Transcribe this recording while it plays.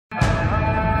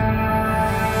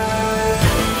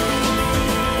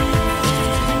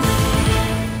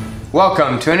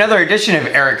Welcome to another edition of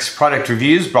Eric's Product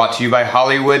Reviews, brought to you by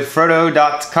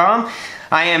hollywoodfrodo.com.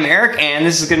 I am Eric, and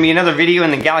this is going to be another video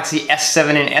in the Galaxy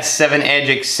S7 and S7 Edge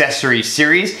accessory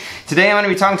series. Today I'm going to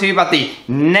be talking to you about the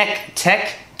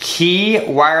Nekteck Key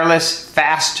Wireless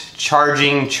Fast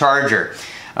Charging Charger.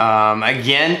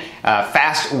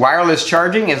 Fast wireless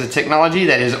charging is a technology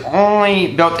that is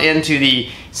only built into the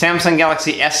Samsung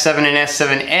Galaxy S7 and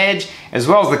S7 Edge, as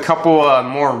well as the couple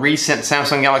more recent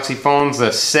Samsung Galaxy phones,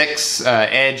 the 6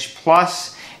 Edge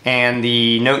Plus and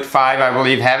the Note 5, I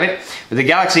believe, have it. But the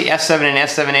Galaxy S7 and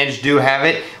S7 Edge do have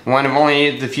it, one of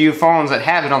only the few phones that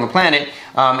have it on the planet.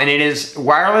 And it is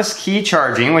wireless key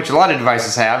charging, which a lot of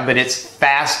devices have, but it's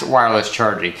fast wireless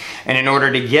charging. And in order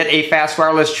to get a fast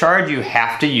wireless charge, you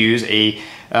have to use a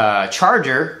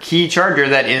key charger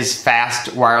that is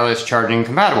fast wireless charging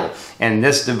compatible. And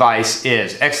this device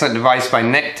is. Excellent device by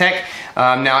Nekteck.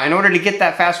 Now, in order to get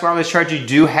that fast wireless charge, you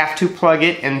do have to plug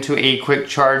it into a Quick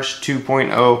Charge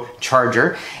 2.0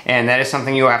 charger, and that is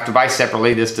something you'll have to buy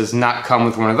separately. This does not come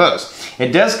with one of those.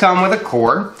 It does come with a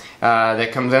cord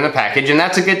that comes in the package, and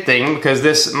that's a good thing because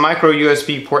this micro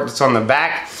USB port that's on the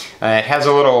back, it has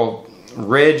a little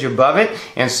ridge above it,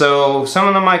 and so some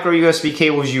of the micro USB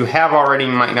cables you have already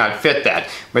might not fit that,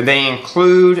 but they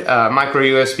include a micro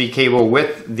USB cable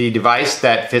with the device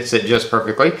that fits it just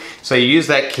perfectly. So you use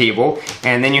that cable,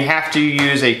 and then you have to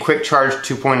use a Quick Charge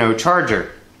 2.0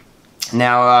 charger.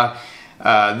 Now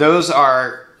those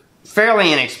are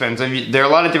fairly inexpensive. There are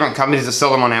a lot of different companies that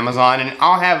sell them on Amazon, and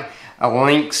I'll have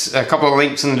a couple of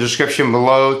links in the description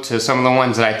below to some of the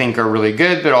ones that I think are really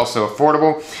good but also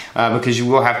affordable, because you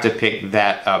will have to pick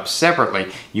that up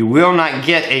separately. You will not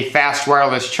get a fast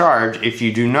wireless charge if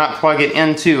you do not plug it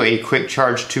into a Quick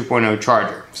Charge 2.0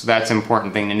 charger. So that's an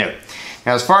important thing to note.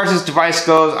 Now, as far as this device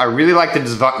goes, I really like the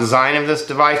design of this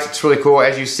device. It's really cool.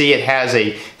 As you see, it has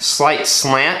a slight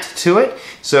slant to it.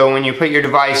 So when you put your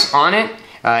device on it,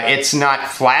 it's not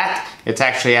flat. It's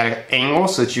actually at an angle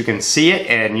so that you can see it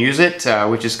and use it,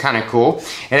 which is kind of cool.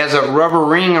 It has a rubber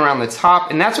ring around the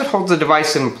top, and that's what holds the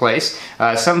device in place.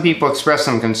 Some people express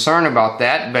some concern about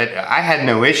that, but I had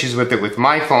no issues with it with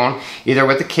my phone, either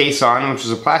with the case on, which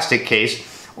is a plastic case,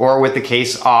 or with the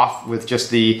case off with just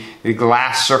the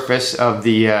glass surface of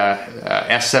the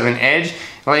S7 Edge.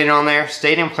 Laid it on there,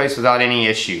 stayed in place without any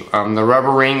issue. The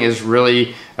rubber ring is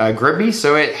really grippy,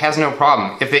 so it has no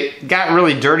problem. If it got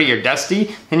really dirty or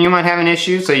dusty, then you might have an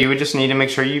issue, so you would just need to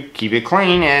make sure you keep it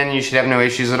clean, and you should have no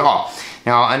issues at all.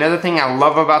 Now, another thing I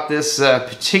love about this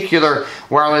particular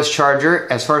wireless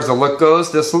charger, as far as the look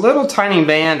goes, this little tiny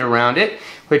band around it,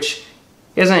 which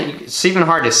it's even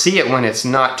hard to see it when it's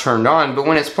not turned on, but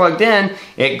when it's plugged in,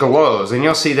 it glows, and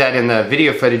you'll see that in the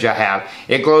video footage I have.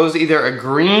 It glows either a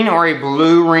green or a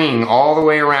blue ring all the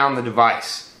way around the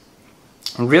device.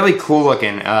 Really cool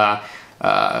looking,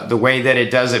 the way that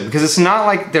it does it, because it's not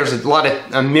like there's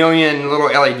a million little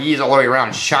LEDs all the way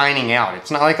around shining out.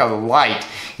 It's not like a light,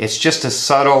 it's just a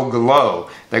subtle glow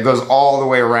that goes all the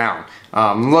way around.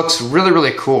 Looks really,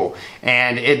 really cool,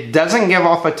 and it doesn't give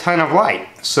off a ton of light.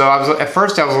 So at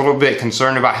first I was a little bit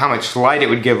concerned about how much light it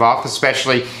would give off,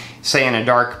 especially say in a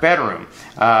dark bedroom.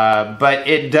 But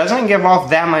it doesn't give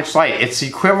off that much light. It's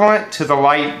equivalent to the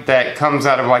light that comes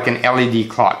out of like an LED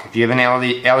clock. If you have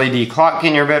an LED clock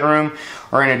in your bedroom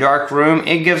or in a dark room,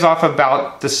 it gives off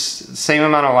about the same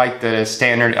amount of light that a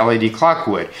standard LED clock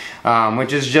would,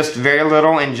 which is just very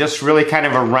little and just really kind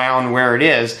of around where it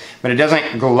is, but it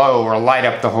doesn't glow or light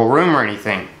up the whole room or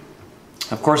anything.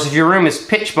 Of course, if your room is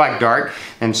pitch black dark,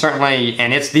 then certainly,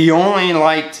 and it's the only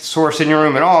light source in your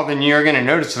room at all, then you're going to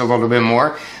notice it a little bit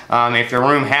more. If your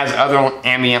room has other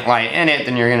ambient light in it,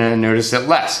 then you're going to notice it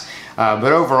less.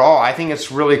 But overall, I think it's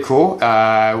really cool.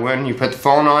 When you put the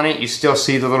phone on it, you still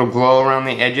see the little glow around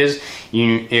the edges.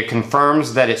 It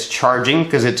confirms that it's charging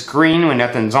because it's green when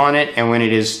nothing's on it, and when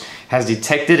it has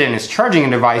detected and is charging a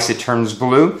device, it turns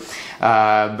blue.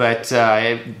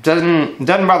 It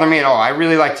doesn't bother me at all. I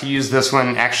really like to use this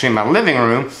one actually in my living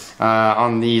room,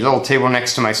 on the little table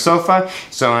next to my sofa.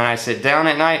 So when I sit down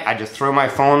at night, I just throw my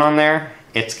phone on there.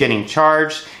 It's getting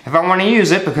charged. If I want to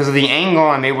use it, because of the angle,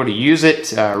 I'm able to use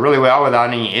it really well without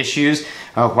any issues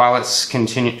while it's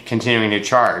continuing to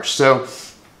charge. So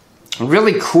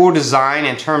really cool design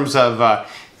in terms of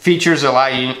features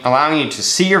allowing you to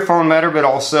see your phone better, but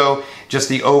also just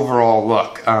the overall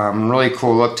look. Really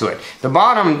cool look to it. The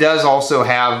bottom does also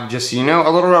have, just so you know,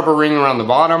 a little rubber ring around the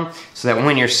bottom so that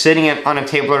when you're sitting on a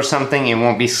table or something, it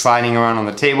won't be sliding around on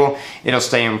the table. It'll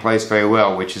stay in place very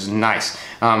well, which is nice.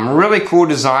 Really cool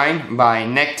design by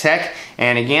Nekteck.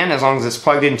 And again, as long as it's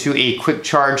plugged into a quick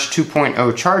charge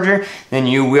 2.0 charger, then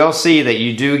you will see that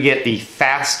you do get the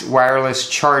fast wireless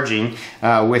charging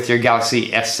with your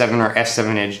Galaxy S7 or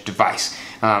S7 Edge device.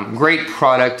 Great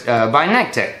product by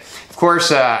Nekteck. Of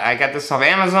course, I got this off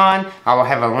Amazon. I will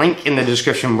have a link in the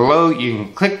description below. You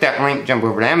can click that link, jump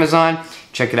over to Amazon,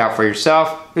 check it out for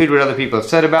yourself, read what other people have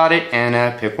said about it,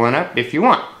 and pick one up if you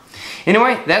want.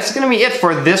 Anyway, that's going to be it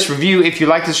for this review. If you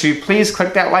like this review, please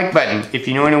click that like button. If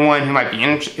you know anyone who might be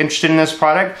interested in this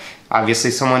product, obviously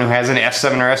someone who has an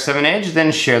S7 or S7 Edge,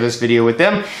 then share this video with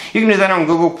them. You can do that on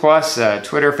Google+,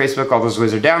 Twitter, Facebook, all those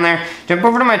ways are down there. Jump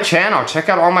over to my channel, check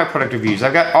out all my product reviews.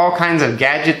 I've got all kinds of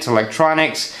gadgets,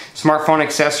 electronics, smartphone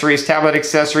accessories, tablet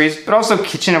accessories, but also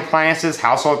kitchen appliances,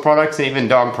 household products, and even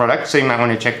dog products, so you might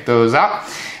want to check those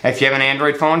out. If you have an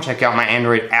Android phone, check out my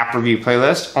Android app review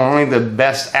playlist. Only the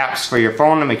best apps for your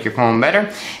phone to make your phone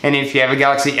better. And if you have a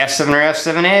Galaxy S7 or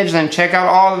S7 Edge, then check out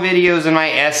all the videos in my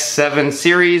S7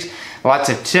 series. Lots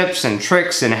of tips and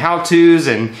tricks and how-tos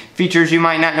and features you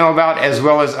might not know about, as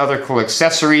well as other cool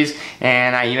accessories.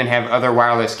 And I even have other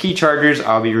wireless key chargers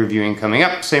I'll be reviewing coming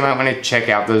up, so you might want to check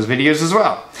out those videos as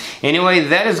well. Anyway,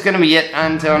 that is going to be it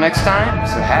until next time,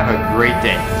 so have a great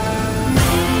day.